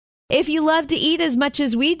If you love to eat as much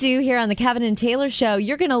as we do here on the Kevin and Taylor Show,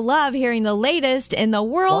 you're going to love hearing the latest in the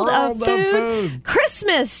world of food.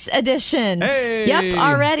 Christmas edition. Hey. Yep,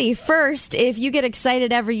 already. First, if you get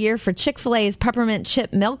excited every year for Chick-fil-A's Peppermint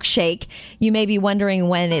Chip Milkshake, you may be wondering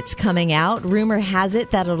when it's coming out. Rumor has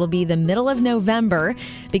it that it'll be the middle of November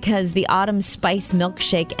because the Autumn Spice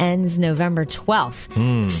Milkshake ends November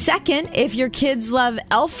 12th. Second, if your kids love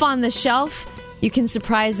Elf on the Shelf, you can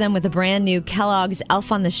surprise them with a brand new Kellogg's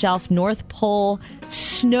Elf on the Shelf North Pole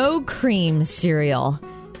Snow Cream cereal,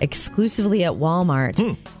 exclusively at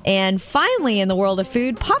Walmart. And finally, in the world of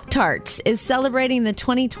food, Pop-Tarts is celebrating the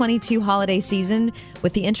 2022 holiday season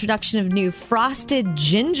with the introduction of new frosted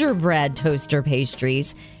gingerbread toaster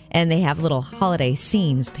pastries, and they have little holiday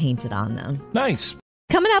scenes painted on them. Nice.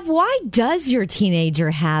 Coming up, why does your teenager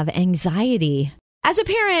have anxiety? As a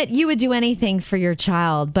parent, you would do anything for your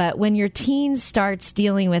child, but when your teen starts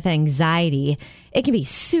dealing with anxiety, it can be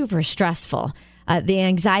super stressful. The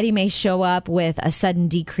anxiety may show up with a sudden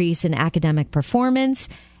decrease in academic performance,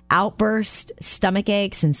 outbursts, stomach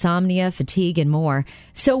aches, insomnia, fatigue, and more.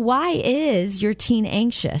 So why is your teen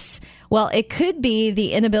anxious? Well, it could be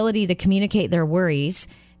the inability to communicate their worries.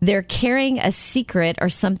 They're carrying a secret or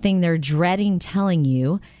something they're dreading telling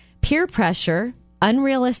you, peer pressure,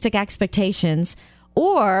 unrealistic expectations,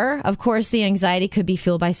 or, of course, the anxiety could be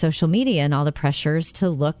fueled by social media and all the pressures to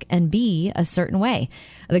look and be a certain way.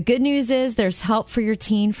 The good news is there's help for your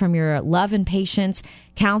teen from your Love and Patience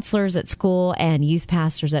counselors at school and youth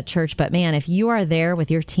pastors at church. But man, if you are there with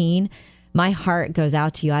your teen, my heart goes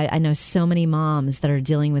out to you. I know so many moms that are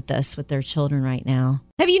dealing with this with their children right now.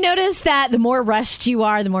 Have you noticed that the more rushed you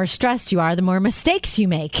are, the more stressed you are, the more mistakes you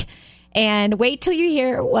make? And wait till you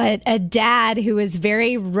hear what a dad who is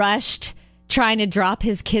very rushed trying to drop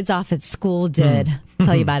his kids off at school did. I'll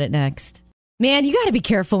tell you about it next. Man, you got to be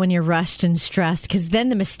careful when you're rushed and stressed because then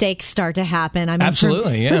the mistakes start to happen. I mean,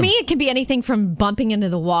 Absolutely, for me, it can be anything from bumping into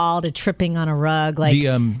the wall to tripping on a rug, like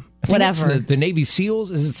whatever. The Navy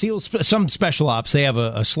SEALs, is it SEALs? Some special ops, they have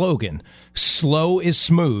a slogan. Slow is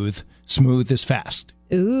smooth, smooth is fast.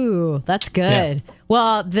 Ooh, that's good. Yeah.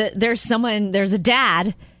 Well, there's a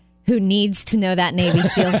dad who needs to know that Navy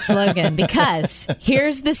SEAL slogan because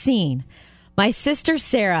here's the scene. My sister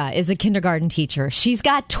Sarah is a kindergarten teacher. She's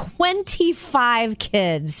got 25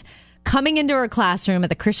 kids coming into her classroom at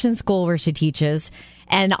the Christian school where she teaches,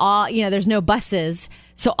 and there's no buses.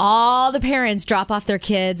 So all the parents drop off their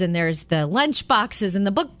kids, and there's the lunch boxes and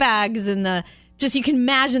the book bags and you can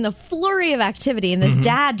imagine the flurry of activity. And this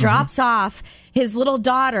dad drops off his little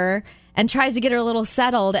daughter and tries to get her a little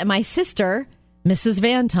settled. And my sister, Mrs.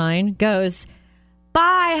 Vantine, goes,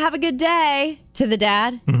 "Bye, have a good day," to the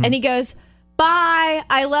dad. And he goes, "Bye,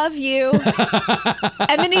 I love you."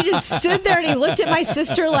 And then he just stood there and he looked at my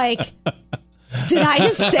sister like, "Did I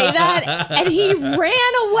just say that?" And he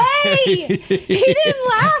ran away. He didn't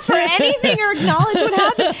laugh or anything or acknowledge what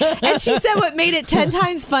happened. And she said what made it 10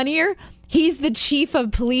 times funnier, he's the chief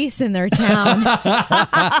of police in their town.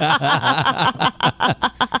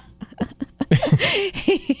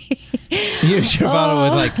 You should have followed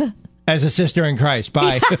with like, "As a sister in Christ,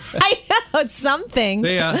 bye." I know, it's something.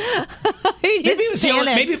 Yeah. Maybe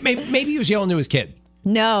he was yelling to his kid.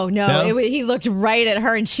 No. He looked right at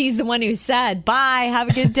her, and she's the one who said, "Bye, have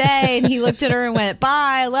a good day." And he looked at her and went,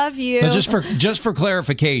 "Bye, I love you." Now, just for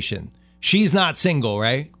clarification, she's not single,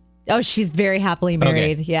 right? Oh, she's very happily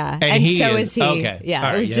married. Okay. Yeah. And so is he. Okay. Yeah.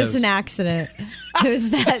 Right. It was just an accident. It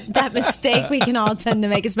was that mistake we can all tend to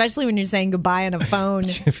make, especially when you're saying goodbye on a phone.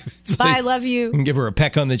 Bye, I love you. You can give her a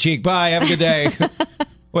peck on the cheek. Bye, have a good day.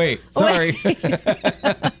 Wait, sorry.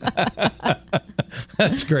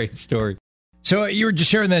 That's a great story. So you were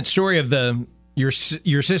just sharing that story of your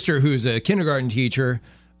sister who's a kindergarten teacher.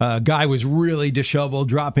 Guy was really disheveled,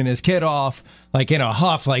 dropping his kid off, like in a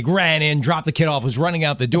huff, like ran in, dropped the kid off, was running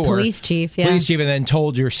out the door. Police chief, yeah. Police chief, and then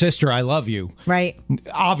told your sister, "I love you." Right.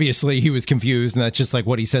 Obviously, he was confused, and that's just like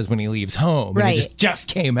what he says when he leaves home. Right. And it just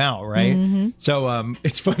came out, right? So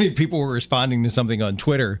it's funny, people were responding to something on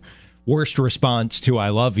Twitter, worst response to "I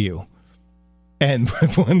love you." And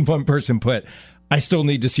one person put, "I still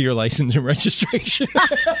need to see your license and registration."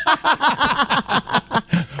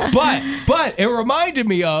 But it reminded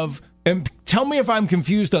me of, and tell me if I'm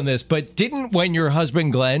confused on this, but didn't when your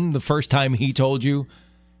husband Glenn, the first time he told you,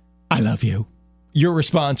 "I love you," your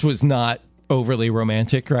response was not overly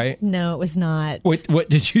romantic, right? No, it was not. What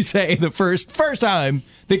did you say the first time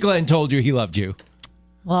that Glenn told you he loved you?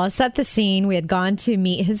 Well, I set the scene. We had gone to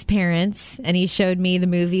meet his parents, and he showed me the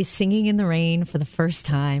movie Singing in the Rain for the first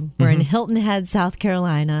time. We're in Hilton Head, South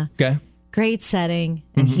Carolina. Okay. Great setting.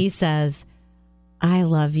 And he says, "I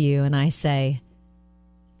love you." And I say,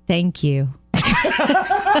 thank you. Because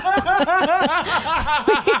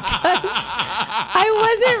I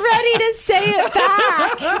wasn't ready to say it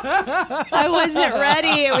back. I wasn't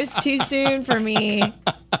ready. It was too soon for me.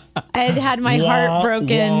 I had my heart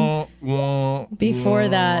broken before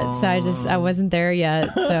that, so I wasn't there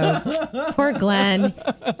yet. So poor Glenn.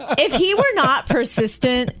 If he were not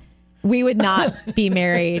persistent, we would not be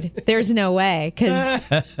married. There's no way, because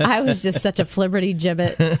I was just such a flibberty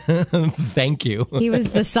gibbet. Thank you. He was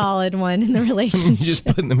the solid one in the relationship. Just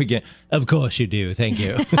putting them again. Of course you do. Thank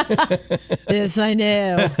you. Yes, I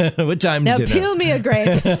knew. What time Now is it? peel me a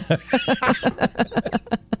grape.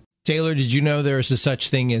 Taylor, did you know there is a such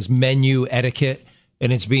thing as menu etiquette?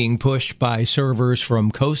 And it's being pushed by servers from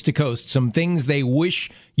coast to coast. Some things they wish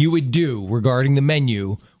you would do regarding the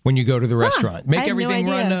menu when you go to the restaurant. Make everything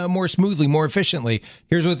run more smoothly, more efficiently.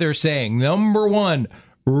 Here's what they're saying. Number one,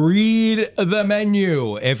 read the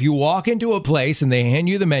menu. If you walk into a place and they hand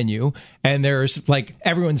you the menu, and there's like,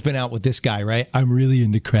 everyone's been out with this guy, right? I'm really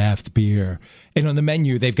into craft beer. And on the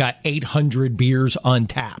menu, they've got 800 beers on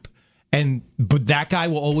tap. But that guy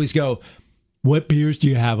will always go, what beers do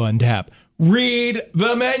you have on tap? Read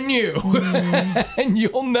the menu and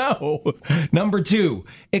you'll know. Number two,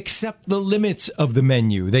 accept the limits of the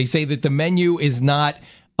menu. They say that the menu is not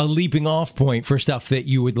a leaping off point for stuff that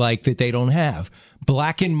you would like that they don't have.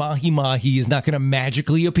 Blackened mahi-mahi is not going to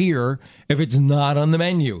magically appear if it's not on the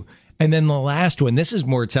menu. And then the last one, this is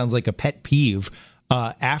more, it sounds like a pet peeve.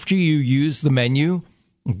 After you use the menu,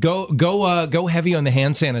 go heavy on the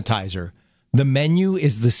hand sanitizer. The menu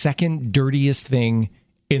is the second dirtiest thing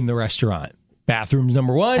in the restaurant. Bathrooms,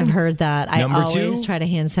 number one. I've heard that. Number I always try to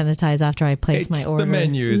hand sanitize after I place my order. It's the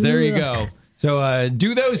menu. There you go. So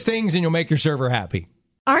do those things and you'll make your server happy.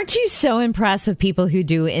 Aren't you so impressed with people who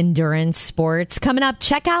do endurance sports? Coming up,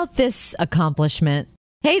 check out this accomplishment.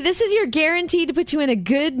 Hey, this is your guaranteed to put you in a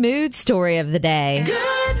good mood story of the day.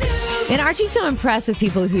 And aren't you so impressed with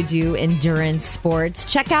people who do endurance sports?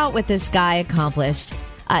 Check out what this guy accomplished.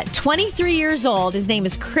 23 years old. His name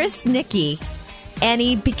is Chris Nicky. And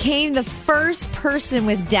he became the first person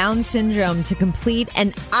with Down syndrome to complete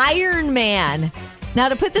an Ironman. Now,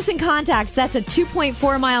 to put this in context, that's a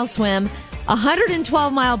 2.4-mile swim,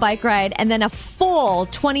 112-mile bike ride, and then a full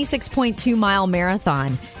 26.2-mile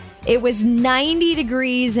marathon. It was 90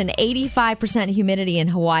 degrees and 85% humidity in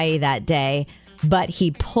Hawaii that day, but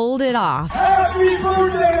he pulled it off. Happy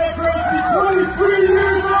birthday, Chris! 23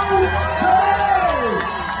 years old! Hey!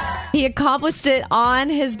 He accomplished it on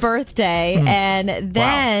his birthday, and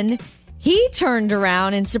then he turned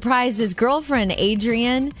around and surprised his girlfriend,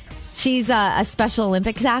 Adrienne. She's a Special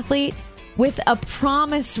Olympics athlete, with a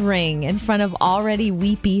promise ring in front of already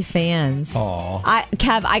weepy fans.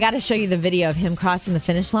 Kev, I got to show you the video of him crossing the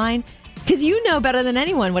finish line, because you know better than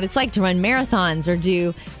anyone what it's like to run marathons or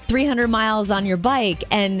do 300 miles on your bike,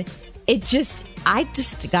 and I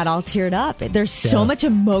just got all teared up. There's so much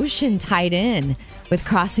emotion tied in with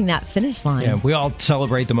crossing that finish line. Yeah, we all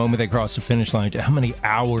celebrate the moment they cross the finish line. How many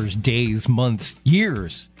hours, days, months,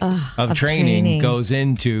 years of training goes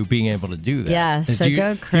into being able to do that? Yeah, so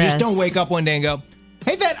go, Chris. You just don't wake up one day and go,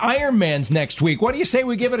 hey, that Ironman's next week. What do you say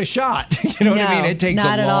we give it a shot? You know what I mean? It takes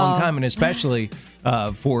a long time, and especially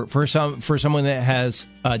for someone that has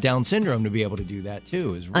Down syndrome to be able to do that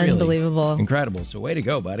too is really unbelievable, incredible. So way to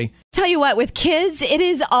go, buddy. Tell you what, with kids, it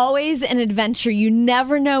is always an adventure. You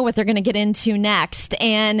never know what they're going to get into next.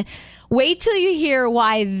 And wait till you hear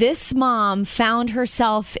why this mom found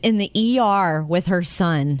herself in the ER with her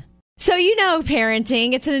son. So, you know,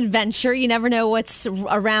 parenting, it's an adventure. You never know what's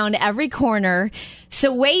around every corner.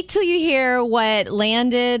 So wait till you hear what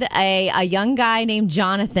landed a young guy named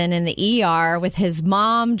Jonathan in the ER with his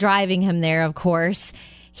mom driving him there, of course.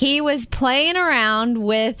 He was playing around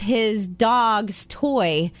with his dog's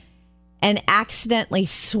toy and accidentally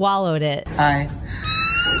swallowed it. Hi.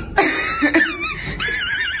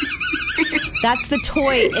 That's the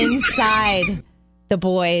toy inside the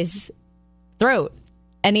boy's throat.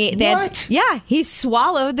 And he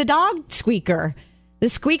swallowed the dog squeaker. The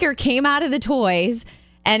squeaker came out of the toys,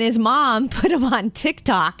 and his mom put him on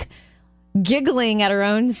TikTok, giggling at her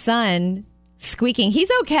own son squeaking.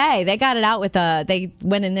 He's okay. They got it out they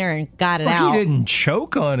went in there and got it out. He didn't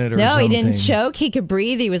choke on it or something. something. No, he didn't choke. He could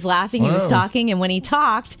breathe. He was laughing. He was talking. And when he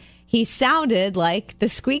talked, he sounded like the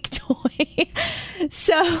squeak toy.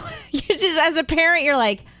 So you just, as a parent, you're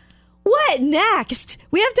like, what What next?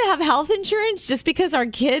 We have to have health insurance just because our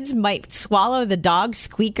kids might swallow the dog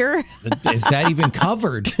squeaker? Is that even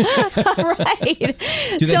covered? Right.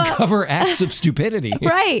 Do they cover acts of stupidity?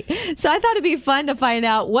 Right. So I thought it'd be fun to find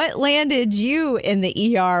out what landed you in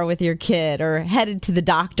the ER with your kid or headed to the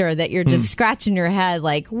doctor that you're just scratching your head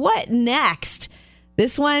like, what next?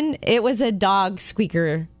 This one, it was a dog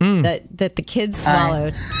squeaker that the kids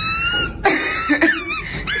swallowed.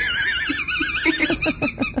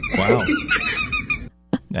 Wow.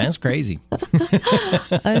 That's crazy.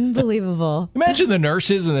 Unbelievable. Imagine the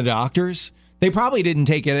nurses and the doctors. They probably didn't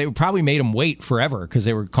take it. They probably made them wait forever because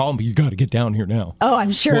they were calling me, you got to get down here now. Oh,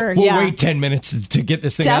 I'm sure. We'll yeah. wait 10 minutes to get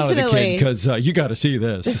this thing out of the kid because you got to see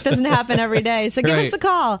this. This doesn't happen every day. So give us a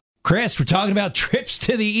call. Chris, we're talking about trips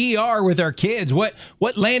to the ER with our kids. What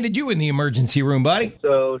landed you in the emergency room, buddy?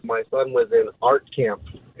 So my son was in art camp,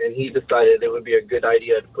 and he decided it would be a good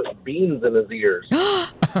idea to put beans in his ears. So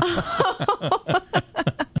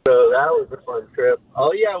that was a fun trip.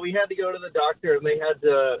 Oh, yeah, we had to go to the doctor, and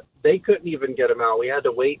they couldn't even get him out. We had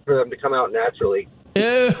to wait for them to come out naturally.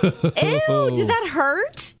 Ew. Ew, did that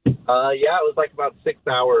hurt? Yeah, it was like about 6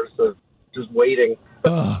 hours of just waiting.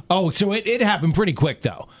 So it happened pretty quick,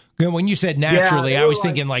 though. When you said naturally, I was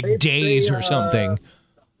thinking like days or something.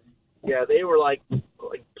 Yeah, they were like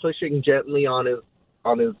pushing gently on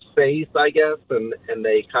his face, I guess, and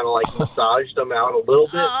they kind of like massaged him out a little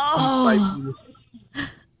bit. Oh.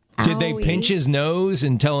 Did they pinch his nose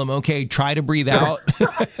and tell him, okay, try to breathe out?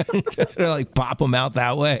 Like pop him out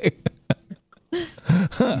that way?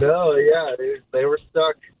 No, yeah, they were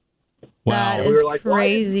stuck. Wow. That We is were like, crazy, why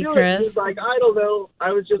did you do it? Chris. He was like, I don't know.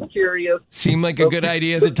 I was just curious. Seemed like a good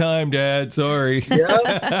idea at the time, Dad. Sorry.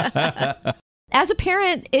 Yeah. As a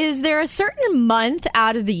parent, is there a certain month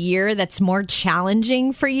out of the year that's more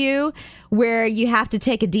challenging for you where you have to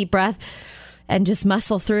take a deep breath and just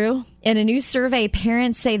muscle through? In a new survey,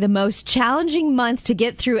 parents say the most challenging month to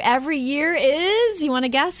get through every year is, you want to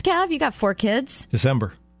guess, Kev? You got 4 kids.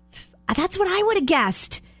 December. That's what I would have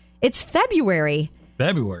guessed. It's February.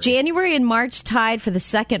 January and March tied for the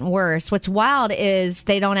second worst. What's wild is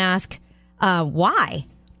they don't ask why.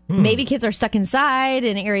 Maybe kids are stuck inside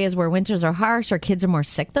in areas where winters are harsh or kids are more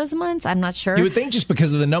sick those months. I'm not sure. You would think just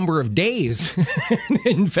because of the number of days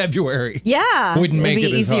in February. Yeah. Wouldn't make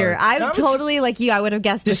it'd be it as easier. hard. I totally, like you, I would have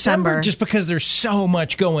guessed December. Just because there's so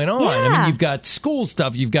much going on. I mean, you've got school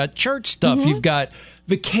stuff, you've got church stuff, you've got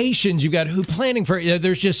vacations, you've got who planning for it.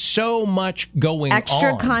 There's just so much going on.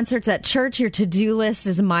 Extra concerts at church. Your to-do list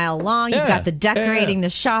is a mile long. You've got the decorating, the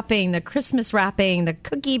shopping, the Christmas wrapping, the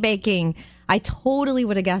cookie baking. I totally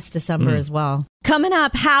would have guessed December as well. Coming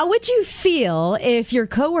up, how would you feel if your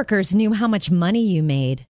coworkers knew how much money you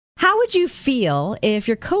made? How would you feel if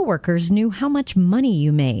your coworkers knew how much money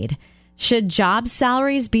you made? Should job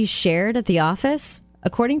salaries be shared at the office?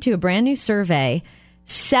 According to a brand new survey,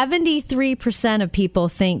 73% of people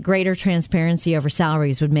think greater transparency over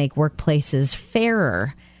salaries would make workplaces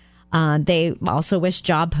fairer. They also wish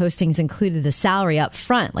job postings included the salary up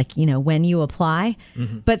front, like, when you apply.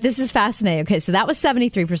 But this is fascinating. Okay, so that was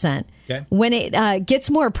 73%. Okay. When it gets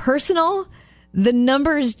more personal, the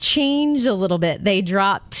numbers change a little bit. They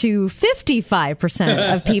drop to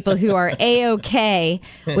 55% of people who are A-OK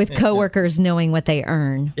with coworkers knowing what they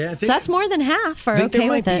earn. Yeah, so that's more than half are I think okay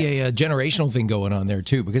there with might it. be a generational thing going on there,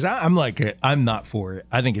 too, because I'm not for it.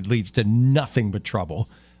 I think it leads to nothing but trouble.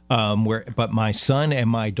 But my son and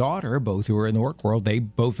my daughter, both who are in the work world, they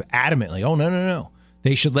both adamantly, oh, no.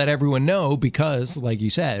 They should let everyone know because, like you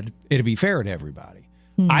said, it'll be fair to everybody.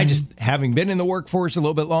 I just, having been in the workforce a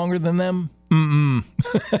little bit longer than them,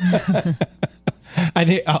 I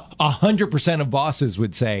think 100% of bosses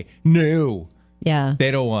would say, no,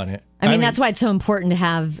 they don't want it. I mean, that's why it's so important to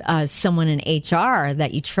have someone in HR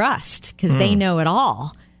that you trust because they know it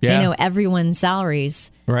all. Yeah. They know everyone's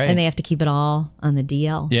salaries, right? And they have to keep it all on the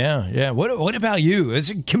DL. Yeah. What about you?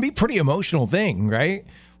 It can be a pretty emotional thing, right?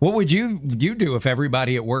 What would you do if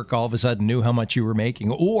everybody at work all of a sudden knew how much you were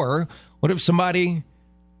making? Or what if somebody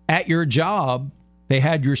at your job, they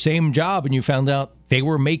had your same job and you found out they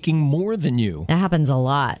were making more than you? That happens a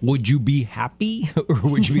lot. Would you be happy or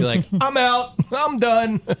would you be like, I'm out, I'm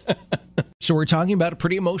done? So we're talking about a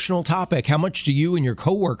pretty emotional topic. How much do you and your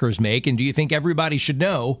coworkers make? And do you think everybody should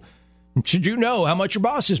know? Should you know how much your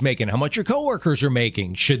boss is making? How much your coworkers are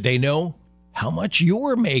making? Should they know how much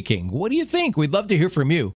you're making? What do you think? We'd love to hear from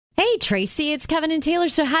you. Hey, Tracy, it's Kevin and Taylor.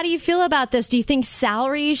 So how do you feel about this? Do you think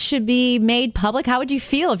salaries should be made public? How would you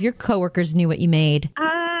feel if your coworkers knew what you made?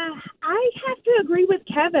 I have to agree with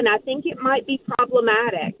Kevin. I think it might be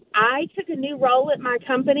problematic. I took a new role at my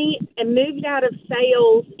company and moved out of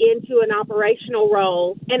sales into an operational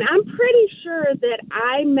role. And I'm pretty sure that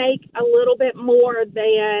I make a little bit more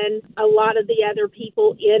than a lot of the other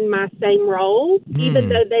people in my same role, even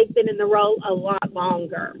though they've been in the role a lot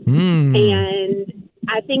longer. And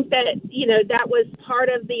I think that, that was part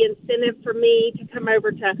of the incentive for me to come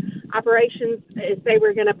over to operations if they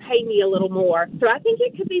were going to pay me a little more. So I think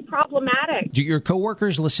it could be problematic. Do your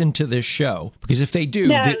coworkers listen to this show? Because if they do,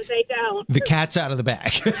 no, they don't. The cat's out of the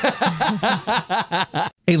bag.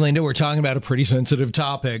 Hey, Linda, we're talking about a pretty sensitive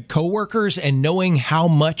topic. Coworkers and knowing how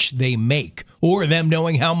much they make, or them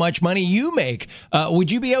knowing how much money you make.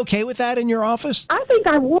 Would you be okay with that in your office? I think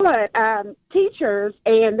I would. Teachers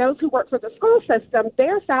and those who work for the school system,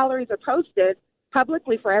 their salaries are posted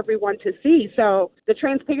publicly for everyone to see. So the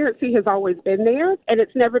transparency has always been there, and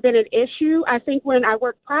it's never been an issue. I think when I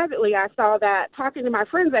worked privately, I saw that talking to my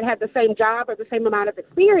friends that had the same job or the same amount of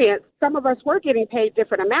experience, some of us were getting paid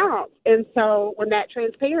different amounts. And so when that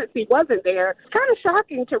transparency wasn't there, it's kind of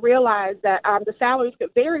shocking to realize that the salaries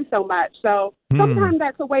could vary so much. So sometimes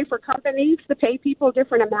that's a way for companies to pay people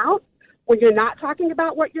different amounts when you're not talking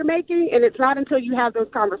about what you're making, and it's not until you have those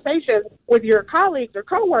conversations with your colleagues or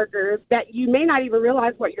coworkers that you may not even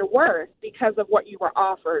realize what you're worth because of what you were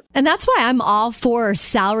offered. And that's why I'm all for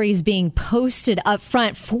salaries being posted up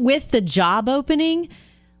front with the job opening.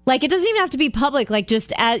 Like, it doesn't even have to be public. Like,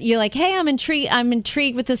 just you're like, hey, I'm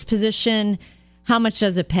intrigued with this position. How much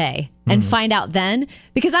does it pay? And find out then.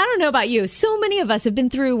 Because I don't know about you, so many of us have been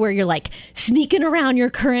through where you're like sneaking around your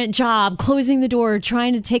current job, closing the door,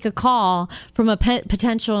 trying to take a call from a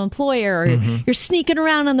potential employer. Or you're sneaking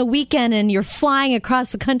around on the weekend and you're flying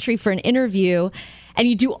across the country for an interview. And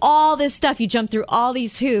you do all this stuff. You jump through all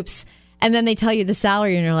these hoops. And then they tell you the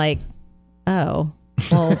salary and you're like, oh,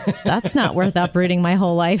 well, that's not worth uprooting my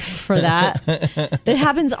whole life for that. That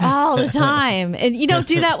happens all the time. And you don't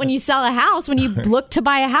do that when you sell a house. When you look to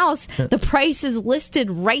buy a house, the price is listed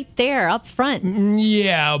right there up front.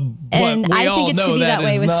 Yeah. But and I think it should be that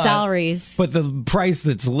way with salaries. But the price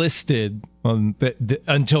that's listed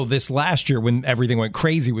until this last year when everything went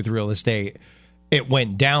crazy with real estate, it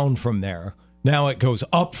went down from there. Now it goes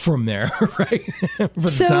up from there, right? For the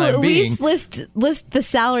so time at being. least list the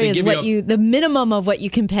salary as what the minimum of what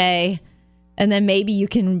you can pay, and then maybe you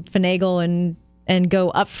can finagle and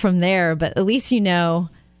go up from there. But at least you know,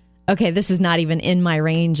 okay, this is not even in my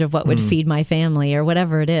range of what would feed my family or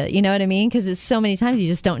whatever it is. You know what I mean? Because it's so many times you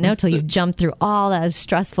just don't know till you jump through all those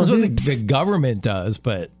stressful hoops. That's what the government does,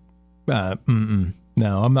 but no,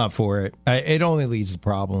 I'm not for it. It only leads to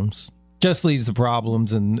problems. Just leads to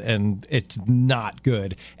problems, and it's not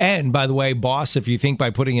good. And by the way, boss, if you think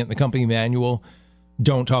by putting it in the company manual,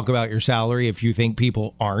 don't talk about your salary if you think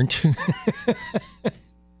people aren't.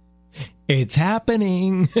 It's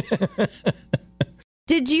happening.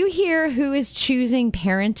 Did you hear who is choosing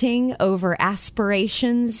parenting over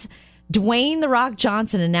aspirations? Dwayne "The Rock"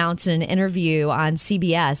 Johnson announced in an interview on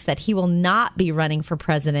CBS that he will not be running for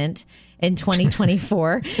president in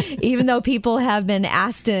 2024, even though people have been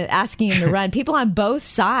asking him to run. People on both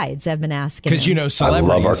sides have been asking him. Because,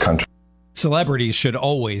 celebrities, I love our country. Celebrities should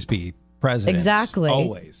always be presidents. Exactly.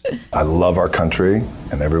 Always. I love our country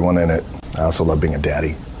and everyone in it. I also love being a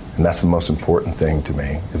daddy. And that's the most important thing to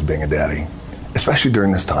me, is being a daddy. Especially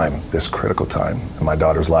during this time, this critical time in my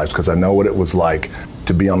daughter's lives, because I know what it was like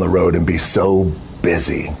to be on the road and be so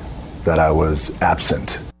busy that I was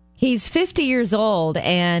absent. He's 50 years old,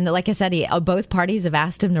 and like I said, both parties have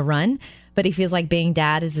asked him to run, but he feels like being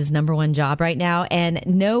dad is his number one job right now, and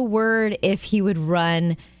no word if he would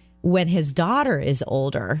run when his daughter is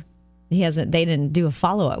older. They didn't do a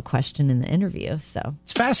follow-up question in the interview, so.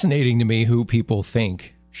 It's fascinating to me who people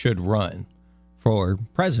think should run for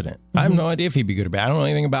president. I have no idea if he'd be good or bad. I don't know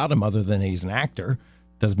anything about him other than he's an actor.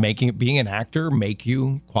 Does being an actor make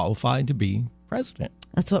you qualified to be president?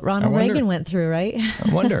 That's what Ronald Reagan went through, right?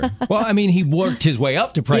 I wonder. Well, I mean, he worked his way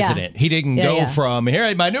up to president. Yeah. He didn't go from,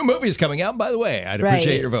 here, my new movie is coming out, by the way. I'd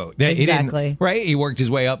appreciate your vote. Exactly. He worked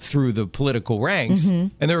his way up through the political ranks.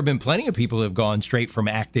 And there have been plenty of people who have gone straight from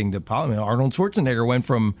acting to politics. Arnold Schwarzenegger went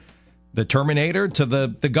from the Terminator to the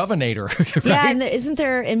Governator. Right? Yeah, and isn't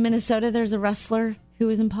there in Minnesota, there's a wrestler who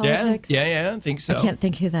was in politics? Yeah, I think so. I can't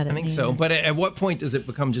think who that is. I think so. But at what point does it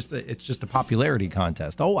become it's just a popularity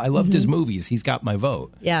contest? Oh, I loved his movies. He's got my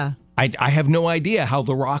vote. Yeah. I have no idea how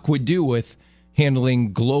The Rock would do with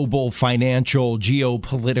handling global financial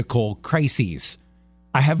geopolitical crises.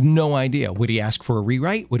 I have no idea. Would he ask for a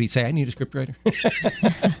rewrite? Would he say, I need a scriptwriter?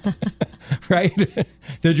 Right?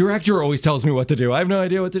 The director always tells me what to do. I have no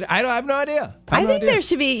idea what to do. I have no idea. I think there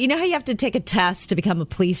should be, you know how you have to take a test to become a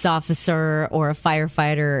police officer or a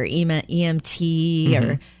firefighter or EMT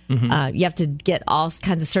or you have to get all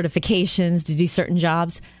kinds of certifications to do certain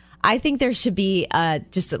jobs. I think there should be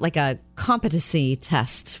just like a competency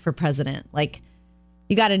test for president. Like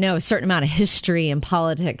you got to know a certain amount of history and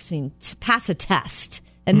politics and pass a test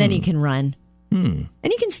and then you can run. And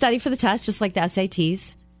you can study for the test just like the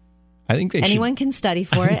SATs. I think anyone can study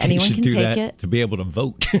for it. Anyone can take it to be able to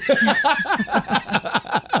vote.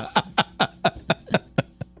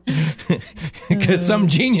 Because some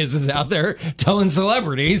genius is out there telling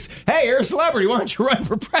celebrities, hey, you're a celebrity. Why don't you run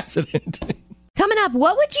for president? Coming up,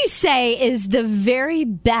 what would you say is the very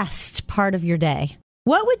best part of your day?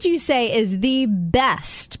 What would you say is the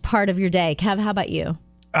best part of your day? Kev, how about you?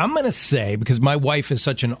 I'm going to say, because my wife is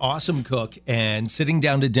such an awesome cook, and sitting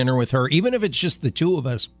down to dinner with her, even if it's just the two of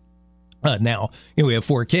us, now, we have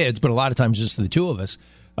 4 kids, but a lot of times just the two of us.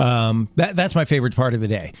 That's my favorite part of the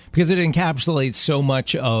day because it encapsulates so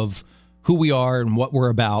much of who we are and what we're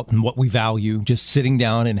about and what we value. Just sitting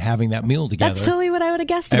down and having that meal together. That's totally what I would have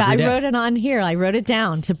guessed about. I wrote it on here. I wrote it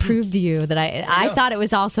down to prove to you that I thought it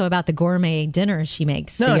was also about the gourmet dinner she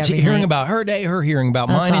makes. No, it's hearing about her day, her hearing about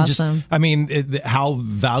mine, and awesome. just how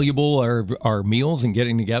valuable are meals and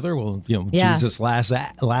getting together. Well, Jesus' last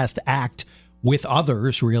act with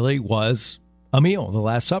others really was a meal, the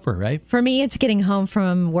Last Supper, right? For me, it's getting home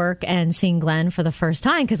from work and seeing Glenn for the first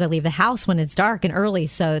time because I leave the house when it's dark and early.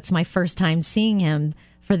 So it's my first time seeing him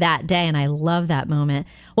for that day. And I love that moment.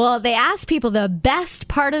 Well, they asked people the best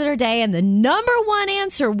part of their day. And the number one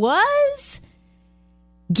answer was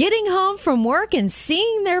getting home from work and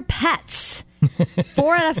seeing their pets.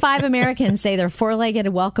 4 out of 5 Americans say their 4-legged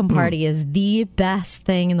welcome party is the best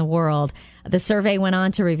thing in the world. The survey went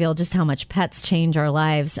on to reveal just how much pets change our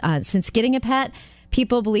lives. Since getting a pet,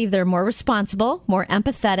 people believe they're more responsible, more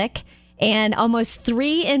empathetic, and almost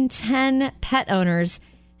 3 in 10 pet owners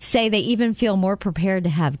say they even feel more prepared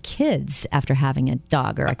to have kids after having a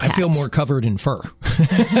dog or a cat. I feel more covered in fur.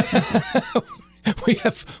 We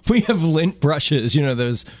have lint brushes,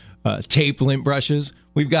 those tape lint brushes.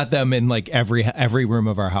 We've got them in like every room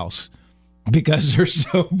of our house because they're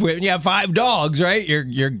so. When you have 5 dogs, right?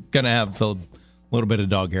 You're gonna have a little bit of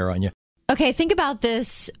dog hair on you. Okay, think about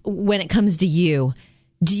this when it comes to you.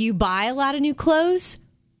 Do you buy a lot of new clothes,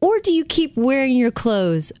 or do you keep wearing your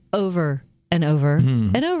clothes over and over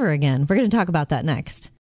and over again? We're going to talk about that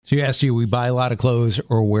next. So you asked, we buy a lot of clothes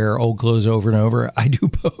or wear old clothes over and over? I do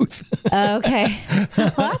both. Okay.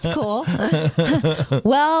 Well, that's cool.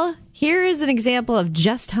 Well, here is an example of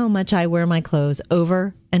just how much I wear my clothes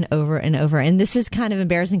over and over and over. And this is kind of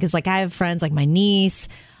embarrassing because I have friends like my niece,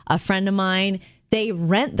 a friend of mine, they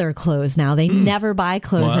rent their clothes now. They never buy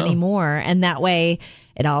clothes anymore. And that way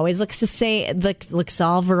it always looks the same, looks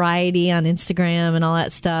all variety on Instagram and all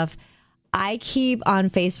that stuff. I keep on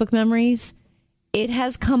Facebook memories. It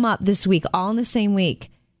has come up this week, all in the same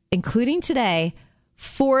week, including today.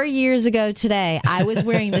 4 years ago today, I was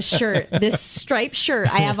wearing the shirt, this striped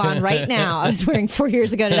shirt I have on right now. I was wearing 4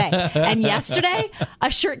 years ago today. And yesterday,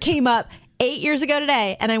 a shirt came up 8 years ago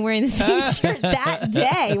today, and I'm wearing the same shirt that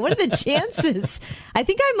day. What are the chances? I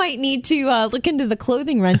think I might need to look into the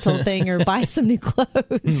clothing rental thing or buy some new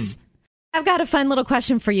clothes. I've got a fun little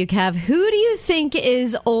question for you, Kev. Who do you think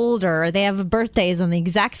is older? They have birthdays on the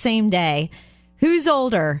exact same day. Who's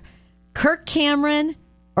older, Kirk Cameron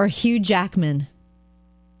or Hugh Jackman?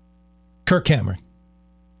 Kirk Cameron.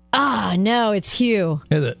 No, it's Hugh.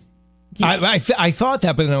 Is it? I thought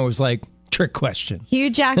that, but then I was like, trick question. Hugh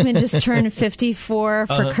Jackman just turned 54.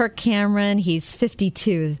 For Kirk Cameron, he's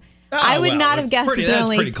 52. I would not have guessed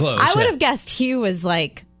that's pretty close. I would have guessed Hugh was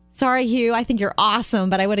like, sorry, Hugh, I think you're awesome,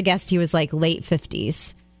 but I would have guessed he was like late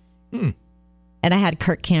 50s. And I had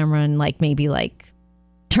Kirk Cameron maybe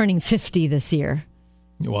turning 50 this year.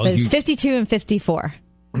 Well, but it's 52 and 54.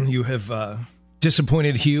 You have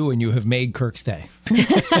disappointed Hugh, and you have made Kirk's day.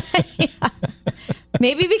 Yeah.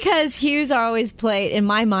 Maybe because Hugh's always played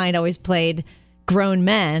grown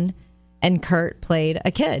men, and Kurt played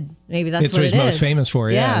a kid. Maybe that's what it is. It's what he's most famous for.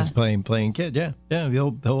 Yeah, is playing kid. Yeah.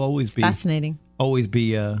 He'll always be fascinating. Always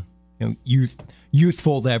be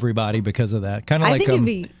youthful to everybody because of that. Kind of like think it'd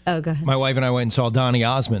be. Oh, go ahead. My wife and I went and saw Donny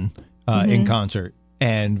Osmond in concert.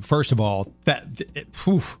 And first of all,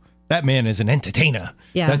 that man is an entertainer.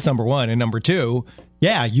 Yeah. That's number one. And number two,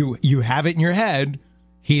 you have it in your head.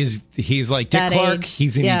 He's like Dick that Clark. age.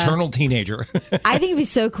 He's an eternal teenager. I think it'd be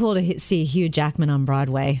so cool to see Hugh Jackman on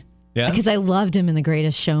Broadway. Yeah. Because I loved him in The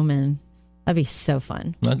Greatest Showman. That'd be so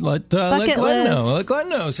fun. Let Bucket Glenn know. list. Let Glenn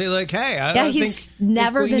know. Say like, hey, I Yeah, think he's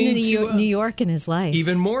never we been to need New York in his life.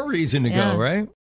 Even more reason to Yeah. go, right?